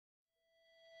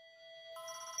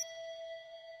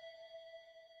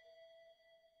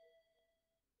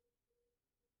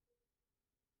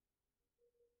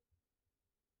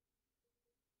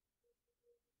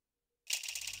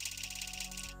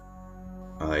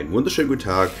Einen wunderschönen guten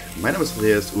Tag, mein Name ist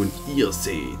Andreas und ihr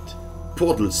seht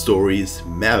Portal Stories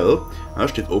MEL, ja,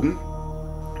 steht oben.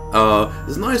 Das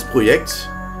ist ein neues Projekt,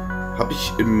 habe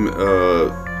ich im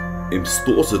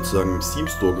Store sozusagen, im Steam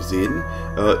Store gesehen.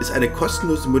 Ist eine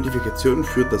kostenlose Modifikation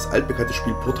für das altbekannte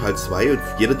Spiel Portal 2 und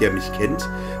jeder, der mich kennt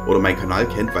oder meinen Kanal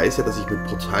kennt, weiß ja, dass ich mit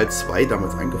Portal 2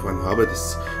 damals angefangen habe,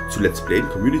 das zu Let's Playen,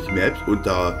 Community Maps, und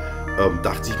da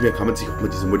dachte ich mir, kann man sich auch mal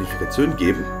diese Modifikation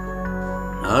geben.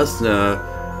 Ja, es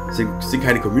sind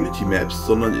keine Community Maps,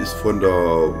 sondern ist von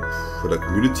der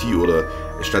Community, oder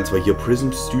es stand zwar hier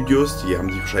Prism Studios, die haben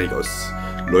die wahrscheinlich aus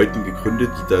Leuten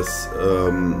gegründet,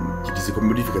 die diese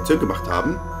Modifikation gemacht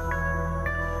haben.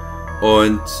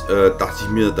 Und dachte ich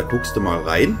mir, da guckst du mal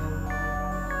rein,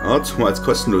 ja, zumal es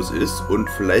kostenlos ist und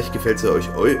vielleicht gefällt es ja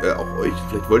auch euch,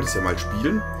 vielleicht wollt ihr es ja mal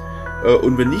spielen.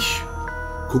 Und wenn nicht,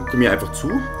 guckt ihr mir einfach zu,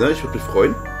 ja, ich würde mich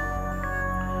freuen.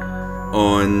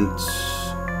 Und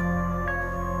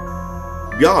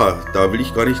ja, da will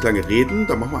ich gar nicht lange reden,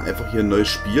 da machen wir einfach hier ein neues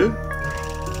Spiel.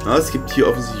 Ja, es gibt hier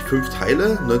offensichtlich 5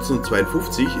 Teile,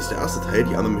 1952 ist der erste Teil,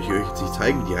 die anderen möchte ich euch jetzt nicht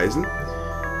zeigen, wie die heißen.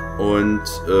 Und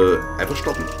einfach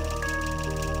starten.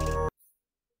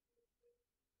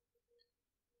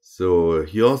 So,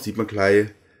 hier sieht man gleich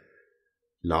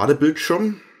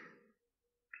Ladebildschirm.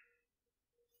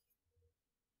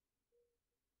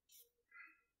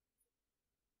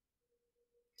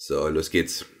 So, los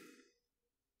geht's.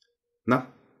 Na?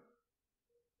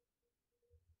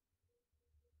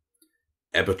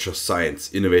 Aperture Science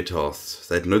Innovators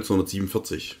seit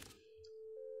 1947.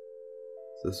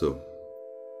 Das ist so.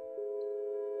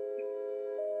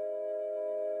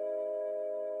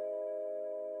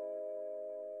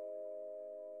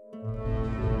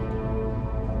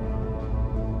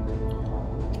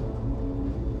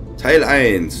 Teil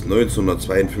 1,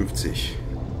 1952.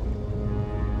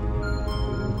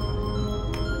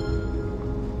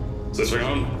 Is this thing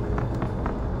on?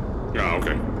 Yeah,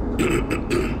 okay.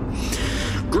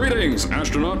 Greetings,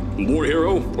 astronaut, war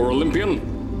hero, or Olympian.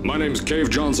 My name's Cave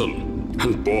Johnson,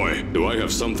 and boy, do I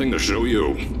have something to show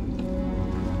you.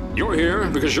 You're here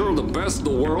because you're the best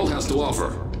the world has to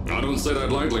offer. I don't say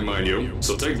that lightly, mind you,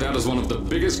 so take that as one of the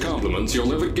biggest compliments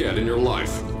you'll ever get in your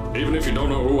life, even if you don't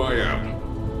know who I am.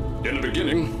 In the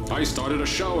beginning, I started a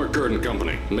shower curtain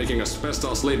company, making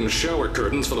asbestos-laden shower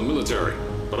curtains for the military.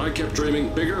 But I kept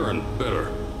dreaming bigger and better.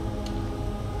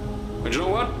 And you know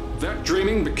what? That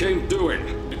dreaming became doing.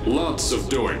 Lots of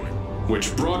doing.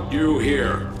 Which brought you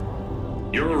here.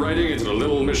 You're riding into the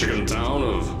little Michigan town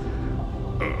of...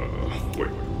 wait.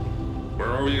 Where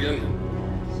are we again?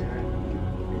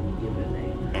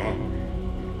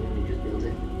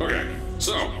 Okay,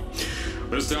 so...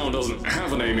 This town doesn't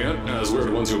have a name yet, as we're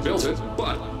the ones who built it,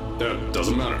 but that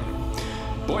doesn't matter.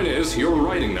 Point is, you're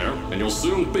riding there, and you'll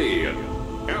soon be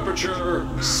Aperture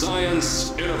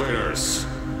Science Innovators.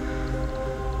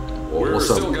 We're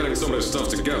still getting some of this stuff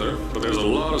together, but there's a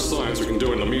lot of science we can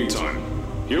do in the meantime.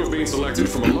 You've been selected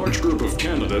from a large group of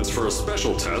candidates for a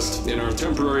special test in our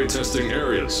temporary testing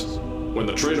areas. When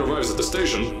the train arrives at the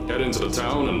station, head into the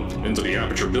town and into the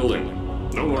Aperture building.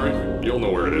 Don't worry, you'll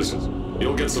know where it is.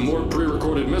 You'll get some more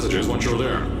pre-recorded messages once you're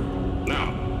there.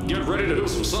 Now, get ready to do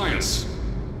some science.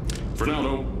 For now,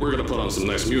 though, we're gonna put on some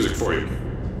nice music for you.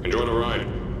 Enjoy the ride.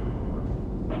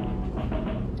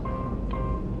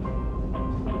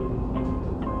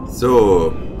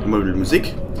 So, mal wieder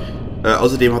Musik.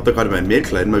 Außerdem habt ihr gerade meinen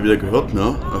Mail-Client mal wieder gehört,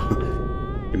 ne?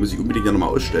 Den muss ich unbedingt ja nochmal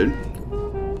ausstellen.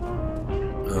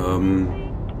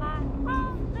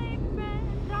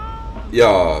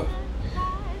 Ja.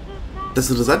 Das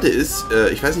Interessante ist,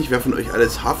 ich weiß nicht, wer von euch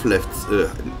alles Half-Life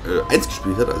 1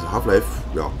 gespielt hat, also Half-Life,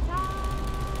 ja.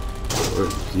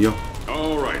 Hier.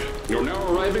 Alright, you're now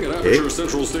arriving at Aperture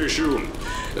Central Station.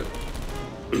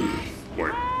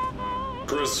 Wait.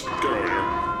 Chris, get over here.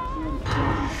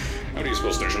 How do you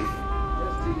spell station?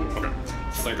 Okay,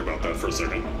 think about that for a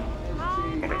second.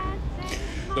 Okay.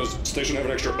 Does station have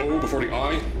an extra O before the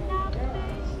I?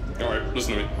 Alright,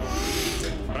 listen to me.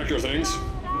 Pack your things.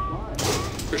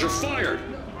 Because you're fired!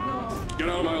 Get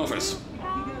out of my office.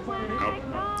 Out.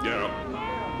 Get out.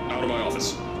 Out of my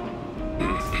office.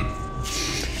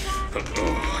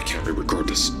 Oh, I can't re-record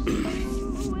this.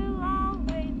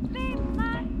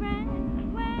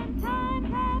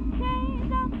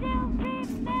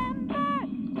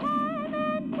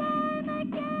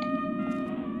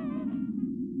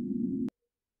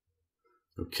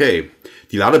 Okay,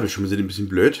 die Ladebildschirme sind ein bisschen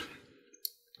blöd.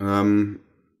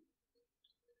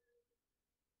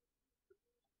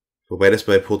 Wobei das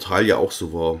bei Portal ja auch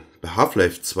so war. Bei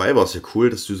Half-Life 2 war es ja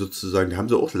cool, dass du sozusagen, da haben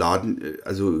sie auch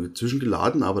also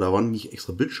zwischengeladen, aber da waren nicht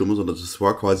extra Bildschirme, sondern das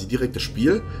war quasi direkt das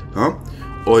Spiel. Ja?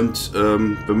 Und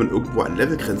wenn man irgendwo an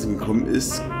Levelgrenzen gekommen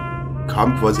ist,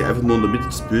 kam quasi einfach nur in der Mitte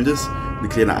des Bildes eine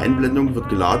kleine Einblendung, wird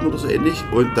geladen oder so ähnlich,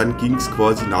 und dann ging es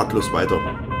quasi nahtlos weiter.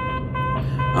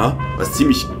 Ja? Was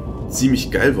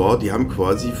ziemlich geil war, die haben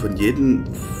quasi von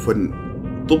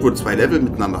dort, wo 2 Level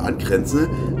miteinander angrenzen,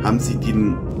 haben sie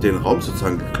den Raum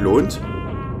sozusagen geklont.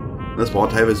 Das war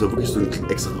teilweise wirklich so ein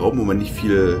extra Raum, wo man nicht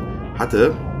viel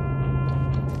hatte.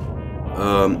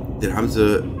 Den haben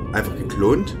sie einfach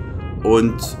geklont.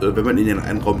 Und wenn man in den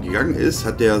einen Raum gegangen ist,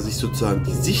 hat der sich sozusagen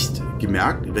die Sicht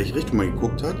gemerkt, in welche Richtung man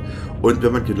geguckt hat. Und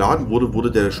wenn man geladen wurde, wurde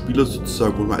der Spieler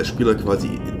sozusagen, wurde man als Spieler quasi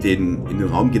in den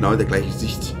Raum genau in der gleichen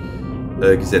Sicht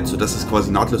gesetzt, sodass es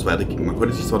quasi nahtlos weiterging. Man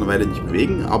konnte sich zwar eine Weile nicht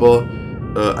bewegen, aber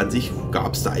an sich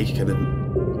gab es da eigentlich keine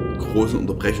großen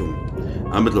Unterbrechungen.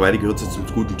 Aber mittlerweile gehört es jetzt zum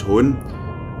guten Ton,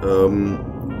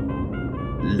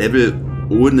 Level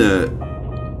ohne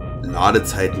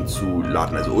Ladezeiten zu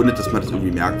laden, also ohne, dass man das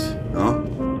irgendwie merkt, ja?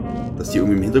 Dass die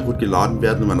irgendwie im Hintergrund geladen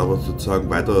werden und man aber sozusagen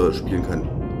weiter spielen kann.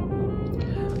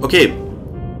 Okay.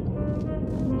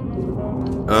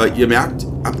 Ihr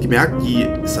habt gemerkt, die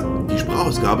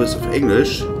Sprachausgabe ist auf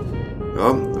Englisch.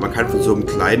 Ja? Man kann von so einem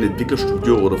kleinen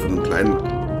Entwicklerstudio oder von einem kleinen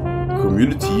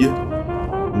Community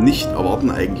nicht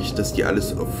erwarten eigentlich, dass die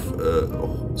alles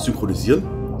auch synchronisieren.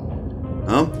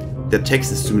 Ja? Der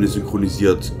Text ist zumindest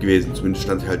synchronisiert gewesen. Zumindest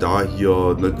stand halt da hier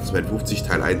 1952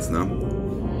 Teil 1. Ne?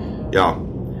 Ja.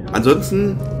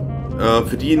 Ansonsten,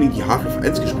 für diejenigen, die Half-Life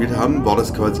 1 gespielt haben, war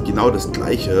das quasi genau das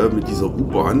gleiche mit dieser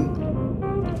U-Bahn.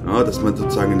 Ja, dass man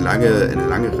sozusagen eine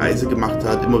lange Reise gemacht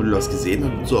hat, immer wieder was gesehen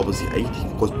hat und so, aber sich eigentlich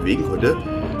nicht groß bewegen konnte.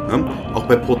 Ja? Auch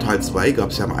bei Portal 2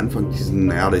 gab es ja am Anfang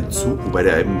den Zug, wobei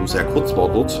der eben nur sehr kurz war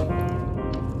dort.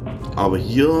 Aber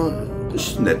hier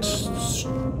ist nett.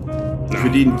 Für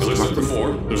die as I said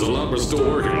before, there's a lot we're still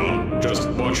working on. Just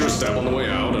watch your step on the way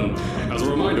out, and as a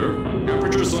reminder,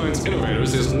 Aperture Science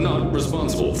Innovators is not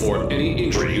responsible for any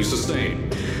injury you sustain,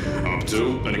 up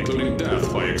to and including death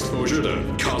by exposure to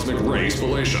cosmic ray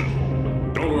spallation.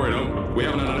 Don't worry, no, we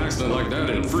haven't had an accident like that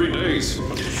in 3 days.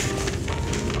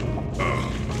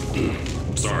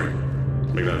 Sorry,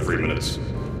 make that 3 minutes.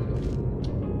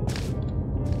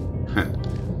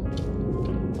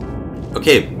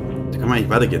 Okay, da kann man eigentlich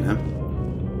weitergehen, hä?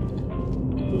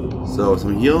 So, was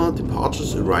haben wir hier?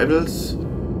 Departures, Arrivals,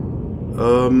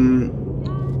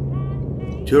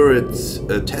 Turrets,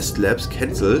 Test Labs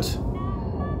cancelled.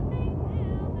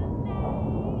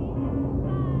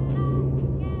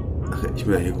 Ach, ich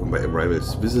will ja hier gucken bei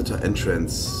Arrivals. Visitor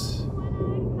Entrance.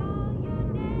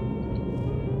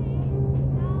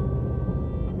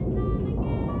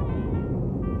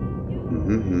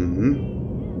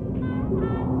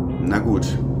 Na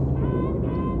gut.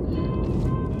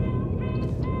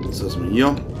 Was haben wir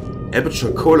hier?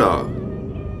 Aperture Cola.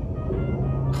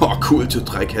 Oh, cool, zu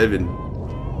 3 Kelvin.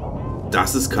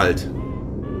 Das ist kalt.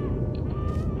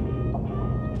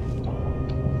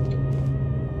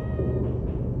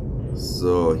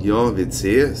 So, hier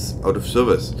WC ist out of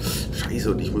service.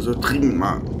 Scheiße, und ich muss so dringend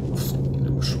mal.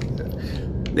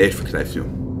 Ne, ich verkneife mir.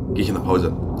 Gehe ich nach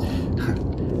Hause.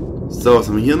 So, was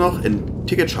haben wir hier noch? Ein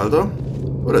Ticketschalter.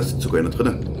 Oh, da ist sogar einer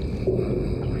drin.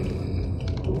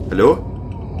 Hallo?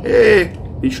 Hey,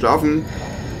 nicht schlafen.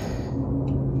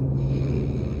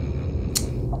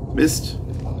 Mist.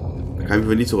 Da kam ich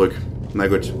wohl nicht zurück. Na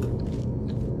gut.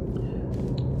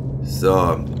 So.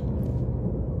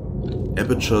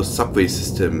 Aperture Subway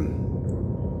System.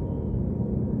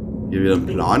 Hier wieder ein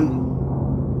Plan.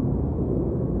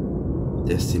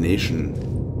 Destination.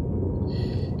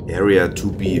 Area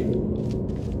to be.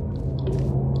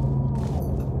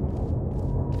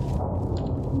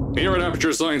 Here at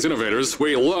Aperture Science Innovators,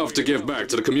 we love to give back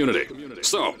to the community.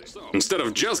 So, instead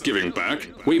of just giving back,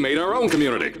 we made our own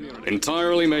community,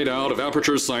 entirely made out of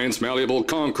Aperture Science malleable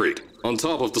concrete, on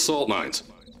top of the salt mines.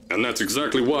 And that's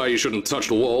exactly why you shouldn't touch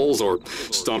the walls or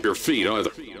stomp your feet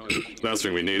either. Last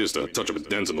thing we need is to touch up a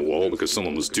dent in the wall because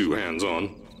someone was too hands-on.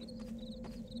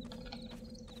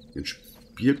 Den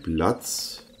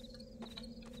Spielplatz.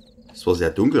 Es war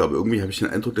sehr dunkel, aber irgendwie habe ich den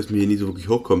Eindruck, dass man hier nie so wirklich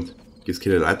hochkommt. Hier ist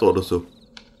keine Leiter oder so.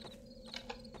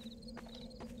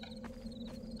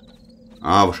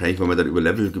 Ah, wahrscheinlich, weil man dann über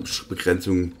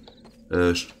Levelbegrenzungen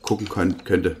gucken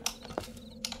könnte.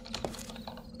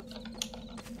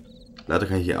 Leider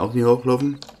kann ich hier auch nicht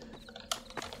hochlaufen.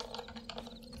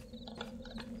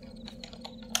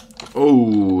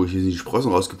 Oh, hier sind die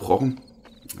Sprossen rausgebrochen.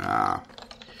 Ah.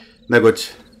 Na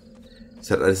gut.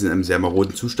 Das hat alles in einem sehr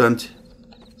maroden Zustand.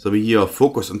 So wie hier.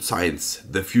 Focus on Science.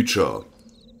 The Future.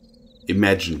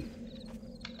 Imagine.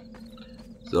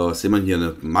 So, was sehen wir hier?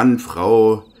 Eine Mann,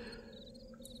 Frau,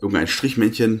 irgendein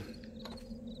Strichmännchen.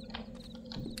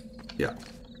 Ja.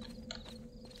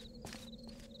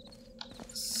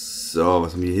 So,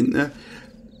 was haben wir hier hinten?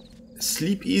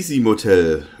 Sleep Easy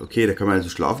Motel. Okay, da kann man also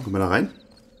schlafen. Kommt man da rein?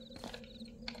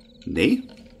 Nee,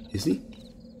 ist nicht.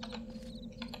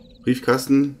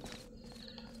 Briefkasten.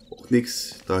 Auch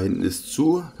nichts. Da hinten ist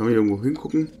zu. Kann man hier irgendwo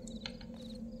hingucken?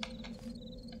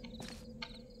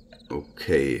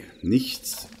 Okay,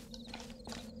 nichts.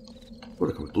 Oh,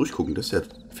 da kann man durchgucken. Das ist ja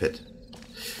fett.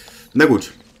 Na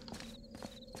gut.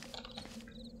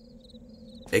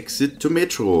 Exit to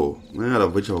Metro. Naja, da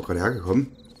bin ich aber gerade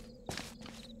hergekommen.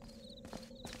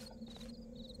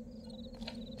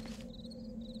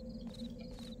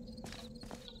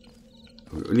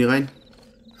 Kommen wir Uni rein?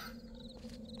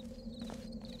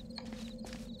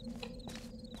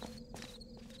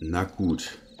 Na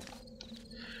gut.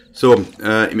 So,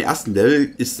 im ersten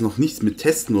Level ist noch nichts mit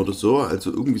Testen oder so.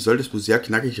 Also irgendwie sollte es wohl sehr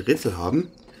knackige Rätsel haben.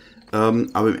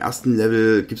 Aber im ersten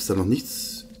Level gibt es da noch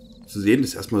nichts zu sehen.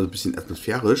 Das ist erstmal so ein bisschen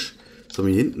atmosphärisch. Was haben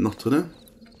wir hier hinten noch drin?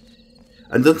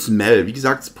 Ansonsten MEL. Wie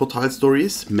gesagt, Portal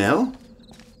Stories. MEL.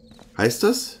 Heißt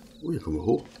das? Oh, hier kommen wir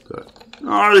hoch. Geil.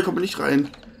 Ah, hier kommen wir nicht rein.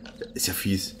 Ist ja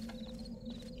fies.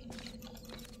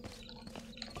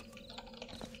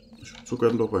 Ich würde so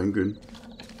gerne doch reingehen.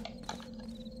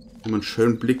 Immer einen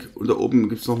schönen Blick. Und da oben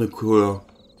gibt es noch eine Kur.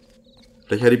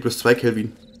 Vielleicht hat die plus 2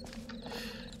 Kelvin.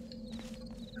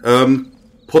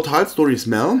 Portal Stories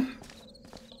MEL.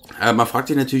 Man fragt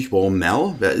sich natürlich, warum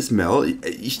MEL? Wer ist MEL?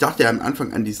 Ich dachte ja am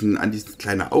Anfang an diesen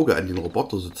kleinen Auge, an den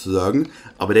Roboter sozusagen.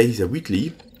 Aber der hieß ja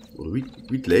Wheatley. Oder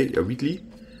Wheatley, ja Wheatley.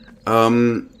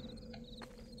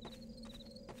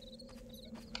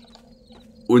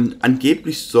 Und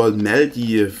angeblich soll MEL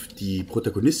die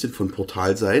Protagonistin von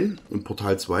Portal sein und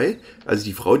Portal 2, also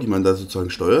die Frau, die man da sozusagen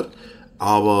steuert.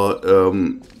 Aber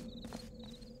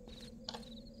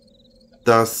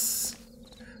das,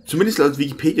 zumindest laut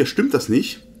Wikipedia stimmt das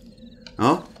nicht.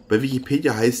 Ja, bei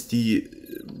Wikipedia heißt die,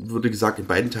 wurde gesagt, in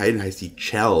beiden Teilen heißt die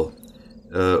Chell,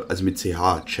 also mit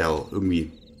CH, Chell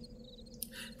irgendwie.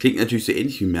 Klingt natürlich so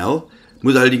ähnlich wie MEL.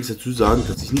 Muss allerdings dazu sagen,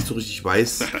 dass ich nicht so richtig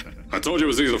weiß. I told you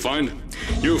it was easy to find.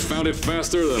 You found it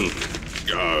faster than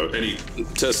any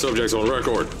test subjects on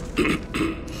record.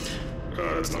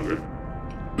 That's not good.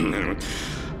 Anyway,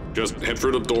 just head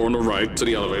through the door on the right to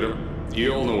the elevator.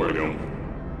 You all know where to go.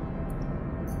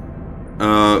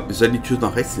 Wir sollen die Tür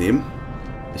nach rechts nehmen.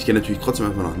 Ich gehe natürlich trotzdem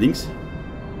einfach nach links.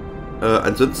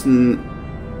 Ansonsten,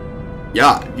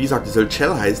 ja, wie gesagt, die soll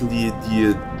Chell heißen,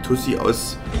 die Tussi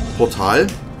aus Portal.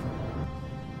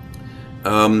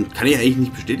 Kann ich eigentlich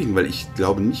nicht bestätigen, weil ich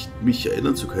glaube nicht, mich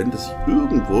erinnern zu können, dass ich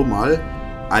irgendwo mal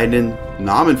einen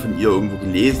Namen von ihr irgendwo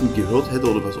gelesen, gehört hätte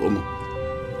oder was auch immer.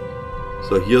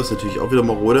 So, hier ist natürlich auch wieder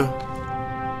marode.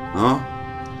 Ja.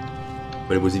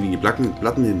 Weil wo sind die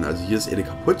Platten hin? Also hier ist eine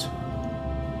kaputt.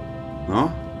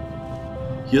 Ja.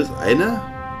 Hier ist eine.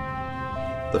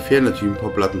 Da fehlen natürlich ein paar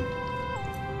Platten.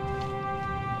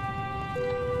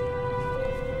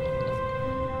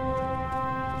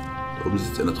 Da oben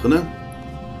sitzt einer drinne.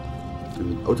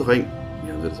 Mit Auto rein.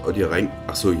 Ja, das Auto hier rein.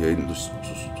 Achso, hier hinten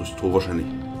durchs Tor wahrscheinlich.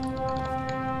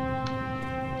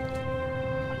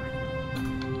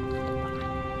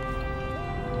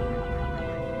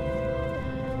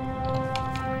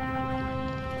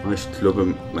 Ich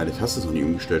glaube, meine Taste ist noch nicht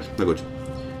umgestellt. Na gut.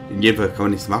 In jedem Fall kann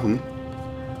man nichts machen.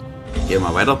 Gehen wir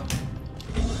mal weiter.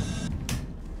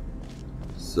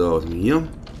 So, was haben wir hier?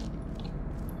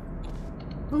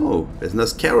 Oh, wer ist denn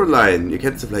das? Caroline. Ihr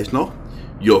kennt sie vielleicht noch.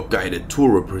 Your guided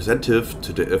tour representative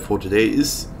for today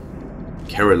is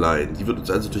Caroline. Die wird uns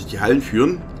also durch die Hallen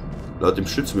führen. Laut dem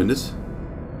Schild zumindest.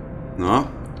 Na.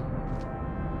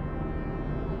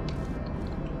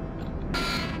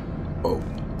 Oh.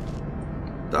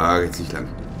 Da geht's nicht lang.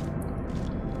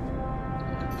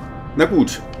 Na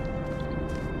gut.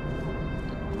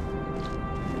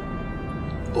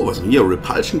 Oh, was haben wir hier?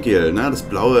 Repulsion Gel, ne? Das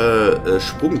blaue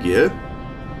Sprunggel.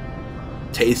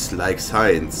 Tastes like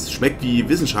science. Schmeckt wie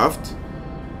Wissenschaft.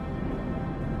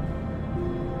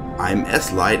 I'm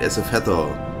as light as a feather.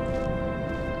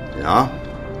 Ja.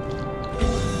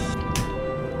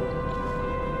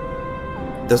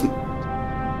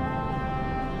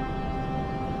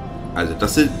 Also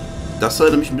das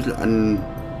erinnert mich ein bisschen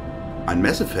an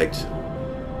Mass Effect.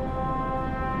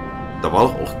 Da war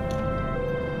doch auch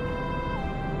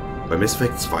bei Mass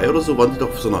Effect 2 oder so, waren die doch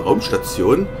auf so einer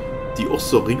Raumstation, die auch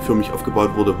so ringförmig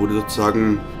aufgebaut wurde, wo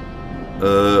sozusagen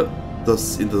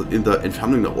das in der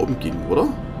Entfernung nach oben ging, oder?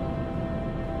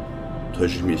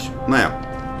 Täusche ich mich? Naja.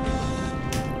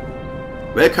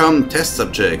 Welcome, Test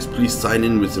Subjects. Please sign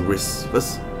in with the risk.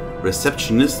 Was?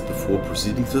 Receptionist before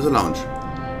proceeding to the lounge.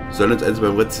 Wir sollen uns also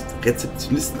beim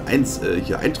Rezeptionisten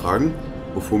hier eintragen,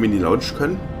 bevor wir in die Lounge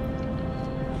können.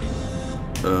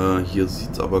 Hier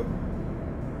sieht es aber...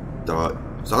 Da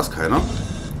saß keiner.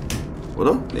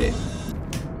 Oder? Nee.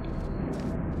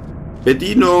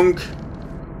 Bedienung!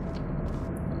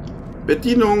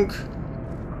 Bedienung!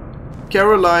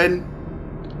 Caroline!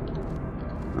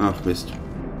 Ach Mist.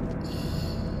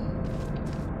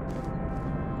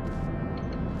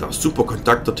 Der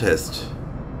Superconductor-Test.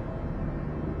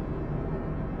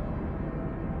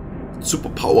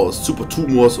 Superpowers,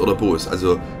 Supertumors oder Bos.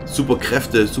 Also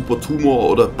Superkräfte,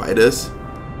 Supertumor oder beides.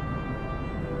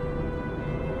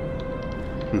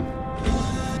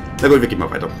 Na gut, wir gehen mal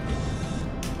weiter.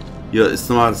 Hier ist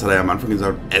nochmal, das hat er ja am Anfang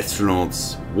gesagt,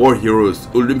 Astronauts, War Heroes,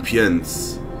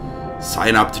 Olympians,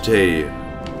 Sign up today.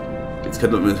 Jetzt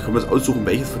können wir uns aussuchen,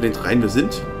 welches von den dreien wir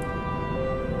sind.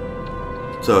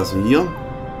 So, was haben wir hier?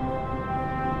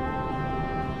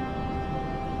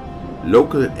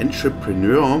 Local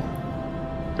Entrepreneur.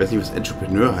 Ich weiß nicht, was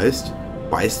Entrepreneur heißt.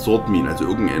 Bei Sortmine, also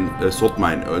irgendein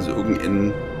Sortmine, also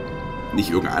irgendein, nicht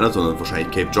irgendeiner, sondern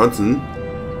wahrscheinlich Cape Johnson,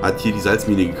 hat hier die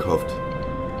Salzmine gekauft.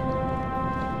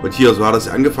 Und hier, so hat er es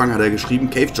angefangen, hat er geschrieben,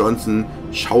 Cave Johnson,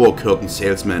 Shower Curtain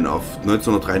Salesman auf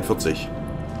 1943.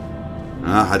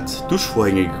 Ja, hat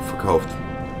Duschvorhänge verkauft.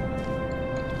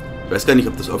 Ich weiß gar nicht,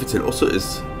 ob das offiziell auch so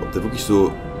ist, ob der wirklich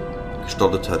so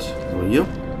gestartet hat. So, hier.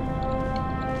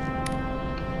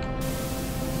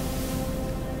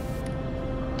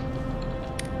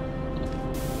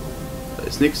 Da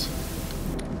ist nichts.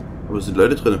 Aber es sind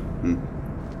Leute drin.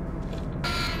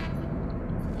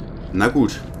 Na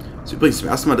gut. Das ist übrigens das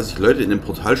erste Mal, dass ich Leute in dem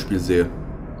Portalspiel sehe.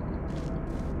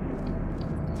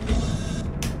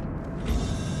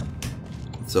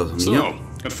 So, was haben wir hier?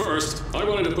 At first, I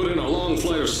wanted to put in a long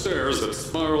flight of stairs that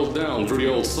spiraled down through the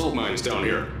old salt mines down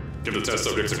here. Give the test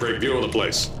subjects a great view of the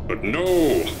place. But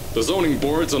no! The zoning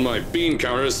boards on my bean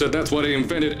counter said that's why they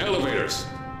invented elevators.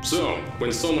 So,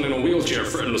 when someone in a wheelchair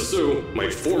threatened to sue, my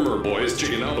former boys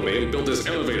chickened out of me and built this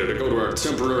elevator to go to our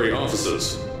temporary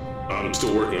offices. I'm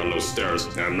still working on those stairs,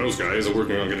 and those guys are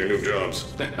working on getting new jobs.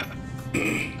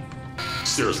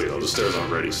 Seriously though, the stairs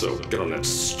aren't ready, so get on that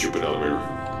stupid elevator.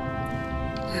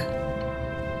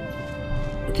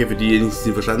 Okay, für diejenigen, die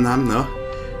es verstanden haben, ne?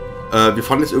 Wir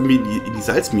fahren jetzt irgendwie in die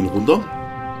Salzminen runter.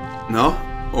 Ne?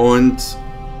 Und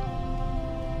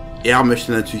er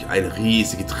möchte natürlich eine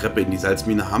riesige Treppe in die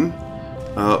Salzmine haben.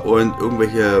 Und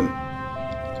irgendwelche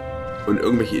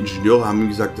Ingenieure haben ihm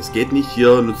gesagt, das geht nicht,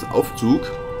 hier nutzt Aufzug.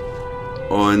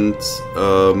 Und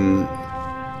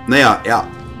naja,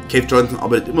 Cave Johnson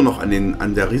arbeitet immer noch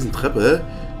an der riesen Treppe.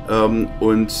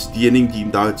 Und diejenigen, die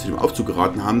ihm da zu dem Aufzug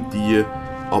geraten haben, die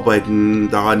arbeiten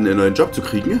daran, einen neuen Job zu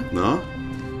kriegen. Ne?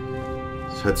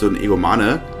 Das ist halt so ein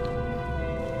Egomane.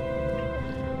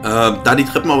 Da die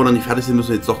Treppen aber noch nicht fertig sind, müssen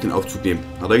wir jetzt doch den Aufzug nehmen.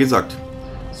 Hat er gesagt.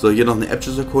 So, hier noch eine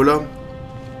Aperture Cola.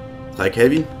 3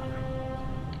 Kelvin.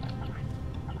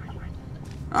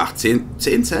 Ach, 10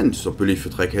 Cent. Ist doch billig für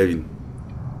 3 Kelvin.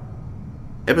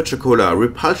 Aperture Cola,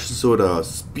 Repulsion Soda,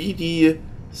 Speedy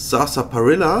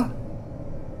Sarsaparilla.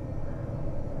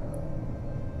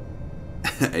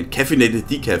 Ein Caffeinated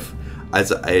Decaf.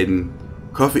 Also ein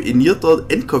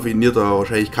entkoffeinierter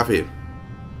wahrscheinlich Kaffee.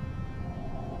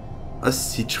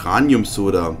 Was? Citranium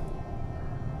Soda.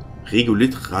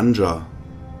 Regolith Ranger.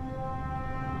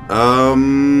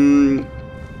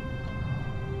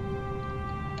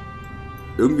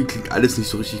 Irgendwie klingt alles nicht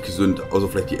so richtig gesund, außer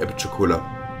vielleicht die Aperture Cola.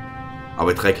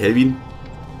 Aber 3 Kelvin.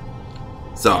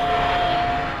 So.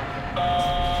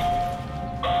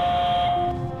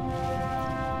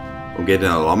 Und geht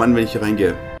den Alarm an, wenn ich hier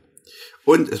reingehe.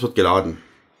 Und es wird geladen.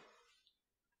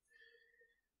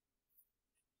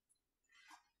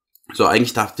 So,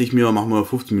 eigentlich dachte ich mir, machen wir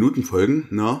 15 Minuten Folgen.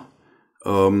 Ne?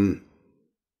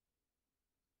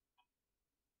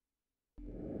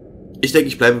 Ich denke,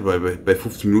 ich bleibe bei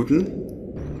 15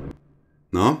 Minuten.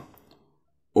 Ne?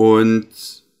 Und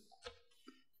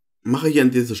mache hier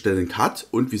an dieser Stelle einen Cut.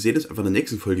 Und wir sehen es einfach in der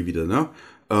nächsten Folge wieder. Ne?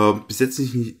 Bis jetzt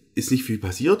ist nicht viel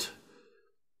passiert.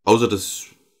 Außer das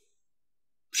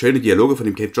schöne Dialoge von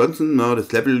dem Cape Johnson. Na,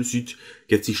 das Level sieht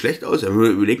jetzt nicht schlecht aus. Aber wir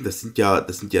überlegen, das sind ja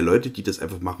Leute, die das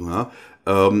einfach machen. Ja?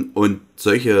 Und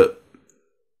solche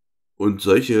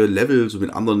Level, so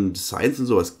mit anderen Designs und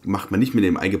sowas, macht man nicht mit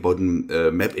dem eingebauten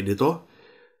Map-Editor.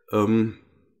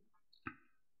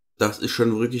 Das ist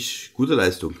schon wirklich gute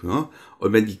Leistung. Ja?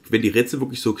 Und wenn die Rätsel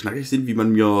wirklich so knackig sind, wie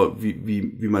man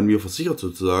mir versichert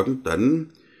sozusagen,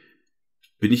 dann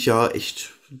bin ich ja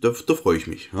echt, da freue ich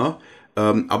mich. Ja?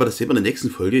 Aber das sehen wir in der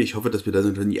nächsten Folge. Ich hoffe, dass wir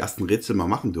dann die ersten Rätsel mal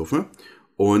machen dürfen.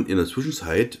 Und in der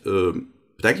Zwischenzeit,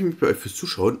 bedanke ich mich bei euch fürs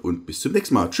Zuschauen und bis zum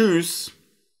nächsten Mal. Tschüss!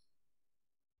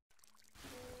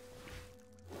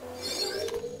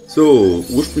 So,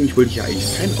 ursprünglich wollte ich ja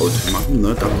eigentlich kein Outro machen,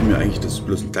 ne? Dachte mir eigentlich, das ist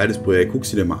bloß ein kleines Projekt,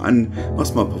 guck's dir mal an,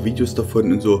 machst mal ein paar Videos davon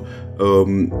und so,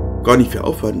 gar nicht viel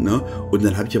Aufwand, ne? Und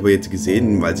dann habe ich aber jetzt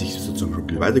gesehen, weil ich sozusagen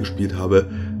schon weitergespielt habe,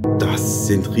 das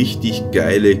sind richtig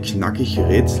geile, knackige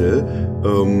Rätsel,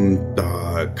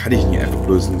 da kann ich nicht einfach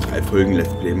bloß ein 3 Folgen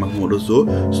Let's Play machen oder so,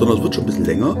 sondern es wird schon ein bisschen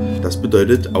länger. Das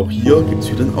bedeutet, auch hier gibt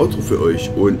es wieder ein Outro für euch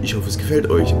und ich hoffe, es gefällt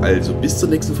euch. Also bis zur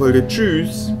nächsten Folge,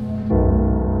 tschüss!